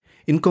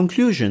In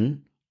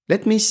conclusion,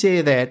 let me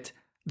say that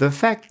the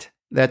fact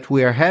that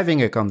we are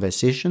having a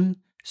conversation,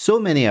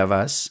 so many of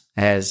us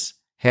as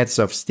heads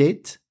of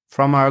state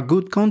from our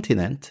good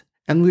continent,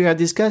 and we are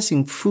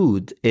discussing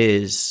food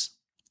is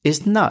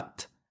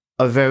not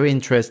a very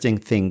interesting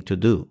thing to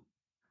do.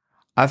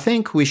 I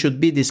think we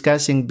should be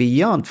discussing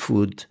beyond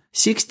food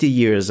 60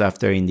 years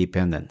after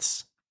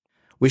independence.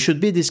 We should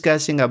be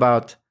discussing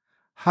about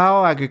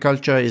how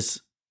agriculture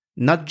is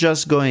not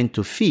just going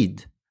to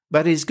feed,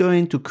 but is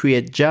going to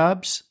create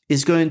jobs,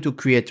 is going to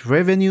create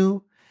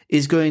revenue,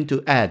 is going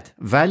to add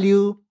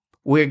value,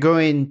 we're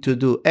going to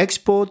do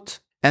export,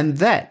 and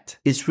that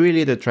is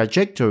really the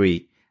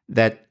trajectory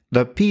that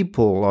the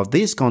people of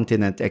this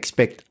continent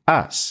expect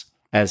us,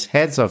 as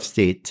heads of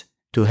state,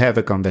 to have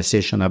a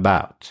conversation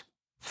about.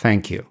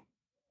 Thank you.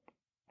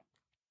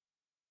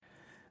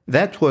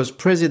 That was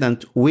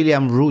President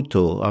William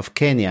Ruto of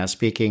Kenya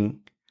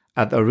speaking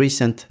at a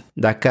recent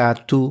Dakar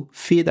 2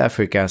 Feed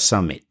Africa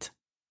Summit.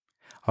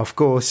 Of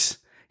course,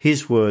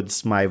 his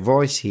words, my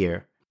voice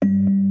here.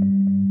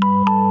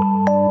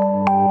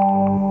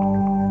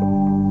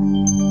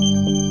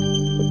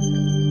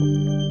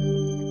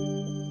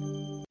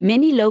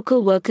 Many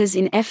local workers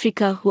in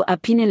Africa who are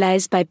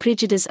penalized by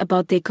prejudice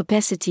about their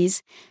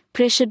capacities,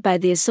 pressured by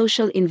their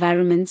social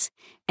environments,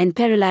 and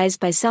paralyzed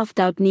by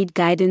self-doubt need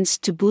guidance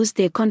to boost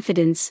their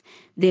confidence,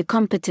 their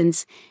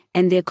competence,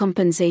 and their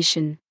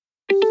compensation.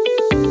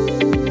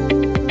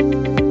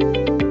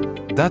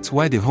 That's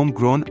why the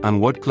Homegrown and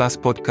World Class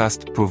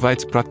podcast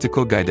provides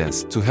practical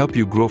guidance to help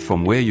you grow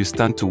from where you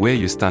stand to where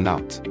you stand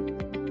out.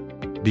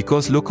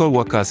 Because local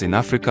workers in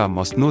Africa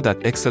must know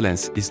that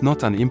excellence is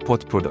not an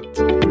import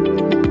product.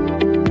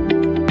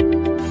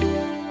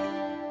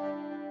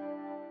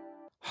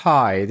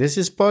 Hi, this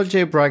is Paul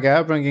J.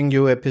 Braga bringing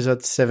you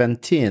episode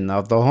 17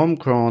 of the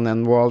Homegrown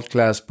and World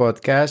Class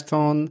podcast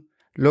on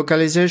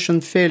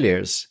localization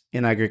failures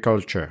in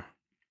agriculture.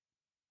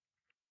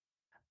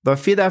 The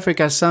Feed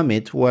Africa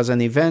Summit was an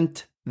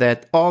event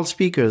that all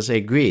speakers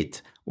agreed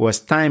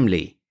was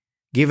timely,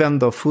 given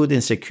the food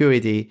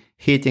insecurity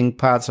hitting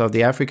parts of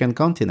the African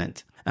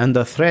continent and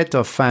the threat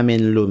of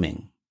famine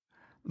looming.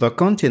 The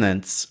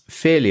continent's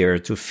failure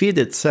to feed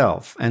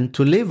itself and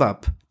to live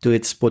up to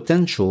its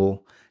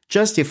potential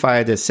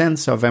justified a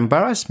sense of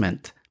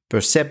embarrassment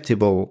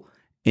perceptible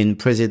in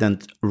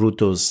President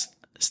Ruto's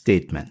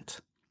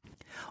statement.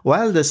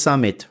 While the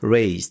summit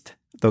raised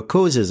the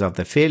causes of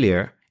the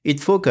failure, it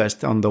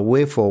focused on the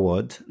way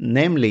forward,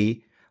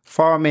 namely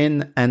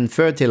farming and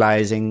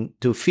fertilizing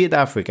to feed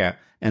Africa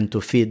and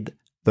to feed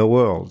the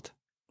world.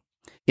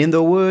 In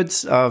the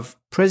words of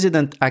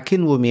President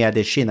Akinwumi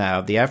Adesina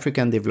of the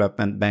African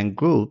Development Bank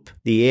Group,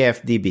 the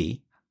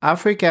AFDB,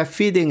 Africa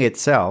feeding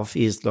itself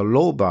is the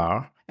low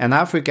bar, and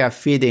Africa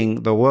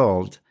feeding the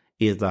world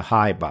is the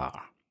high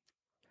bar.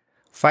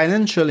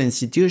 Financial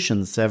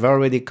institutions have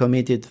already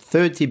committed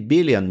 $30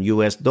 billion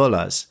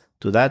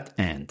to that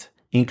end,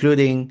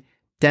 including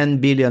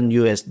 $10 billion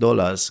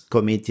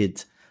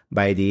committed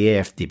by the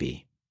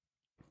AFDB.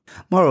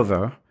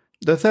 Moreover,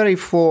 the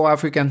 34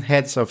 African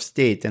heads of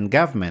state and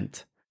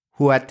government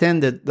who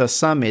attended the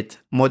summit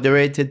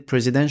moderated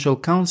presidential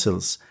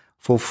councils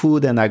for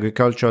food and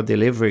agricultural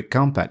delivery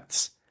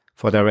compacts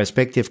for their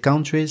respective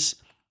countries,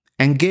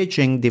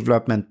 engaging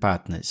development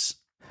partners.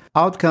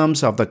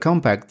 Outcomes of the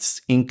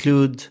compacts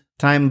include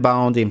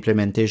time-bound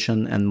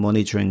implementation and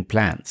monitoring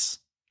plans.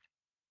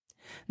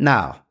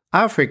 Now,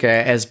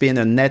 Africa has been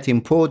a net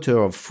importer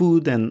of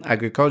food and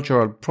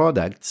agricultural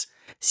products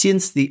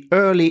since the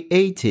early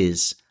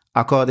 80s,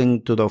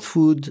 according to the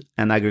Food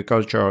and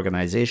Agriculture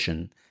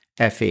Organization,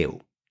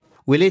 FAO.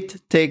 Will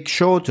it take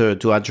shorter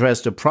to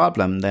address the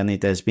problem than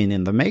it has been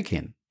in the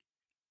making?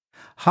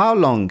 How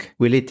long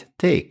will it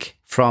take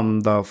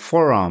from the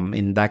forum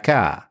in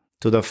Dakar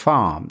to the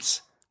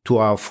farms to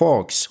our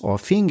forks or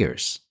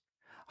fingers?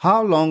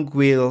 How long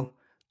will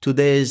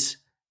today's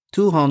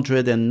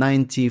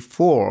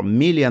 294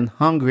 million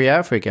hungry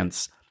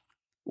Africans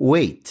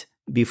wait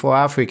before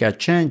Africa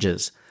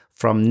changes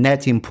from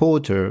net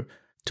importer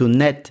to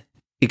net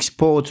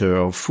exporter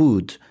of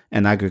food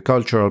and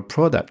agricultural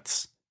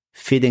products,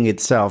 feeding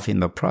itself in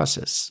the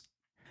process?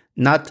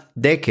 Not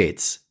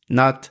decades,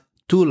 not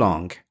too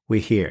long,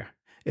 we hear.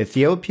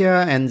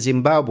 Ethiopia and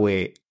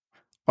Zimbabwe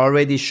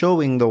already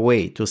showing the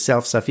way to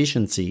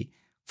self-sufficiency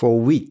for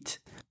wheat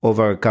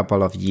over a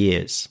couple of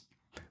years.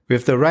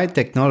 With the right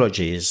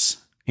technologies,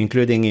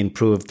 including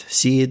improved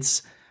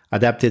seeds,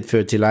 adapted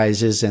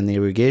fertilizers and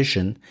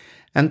irrigation,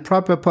 and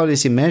proper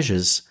policy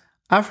measures,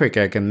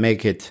 Africa can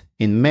make it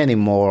in many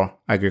more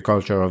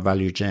agricultural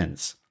value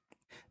chains.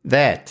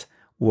 That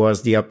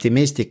was the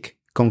optimistic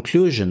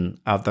conclusion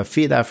of the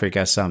Feed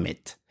Africa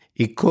Summit,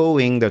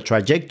 echoing the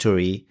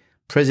trajectory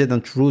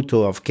President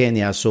Ruto of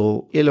Kenya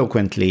so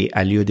eloquently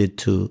alluded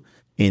to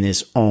in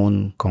his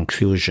own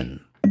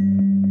conclusion.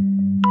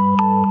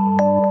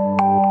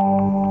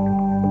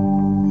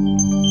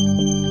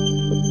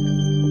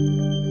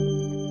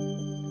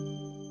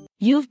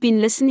 You've been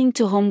listening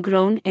to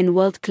Homegrown and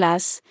World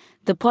Class,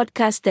 the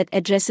podcast that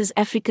addresses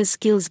Africa's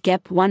skills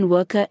gap one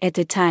worker at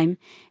a time,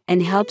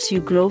 and helps you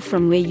grow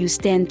from where you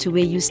stand to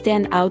where you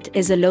stand out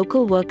as a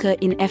local worker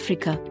in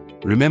Africa.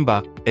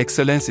 Remember,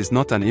 excellence is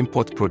not an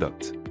import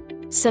product.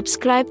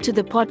 Subscribe to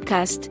the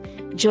podcast,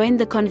 join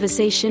the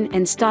conversation,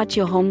 and start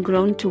your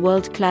homegrown to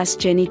world-class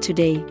journey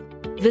today.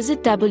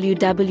 Visit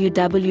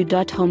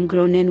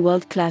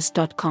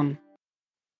www.homegrownandworldclass.com.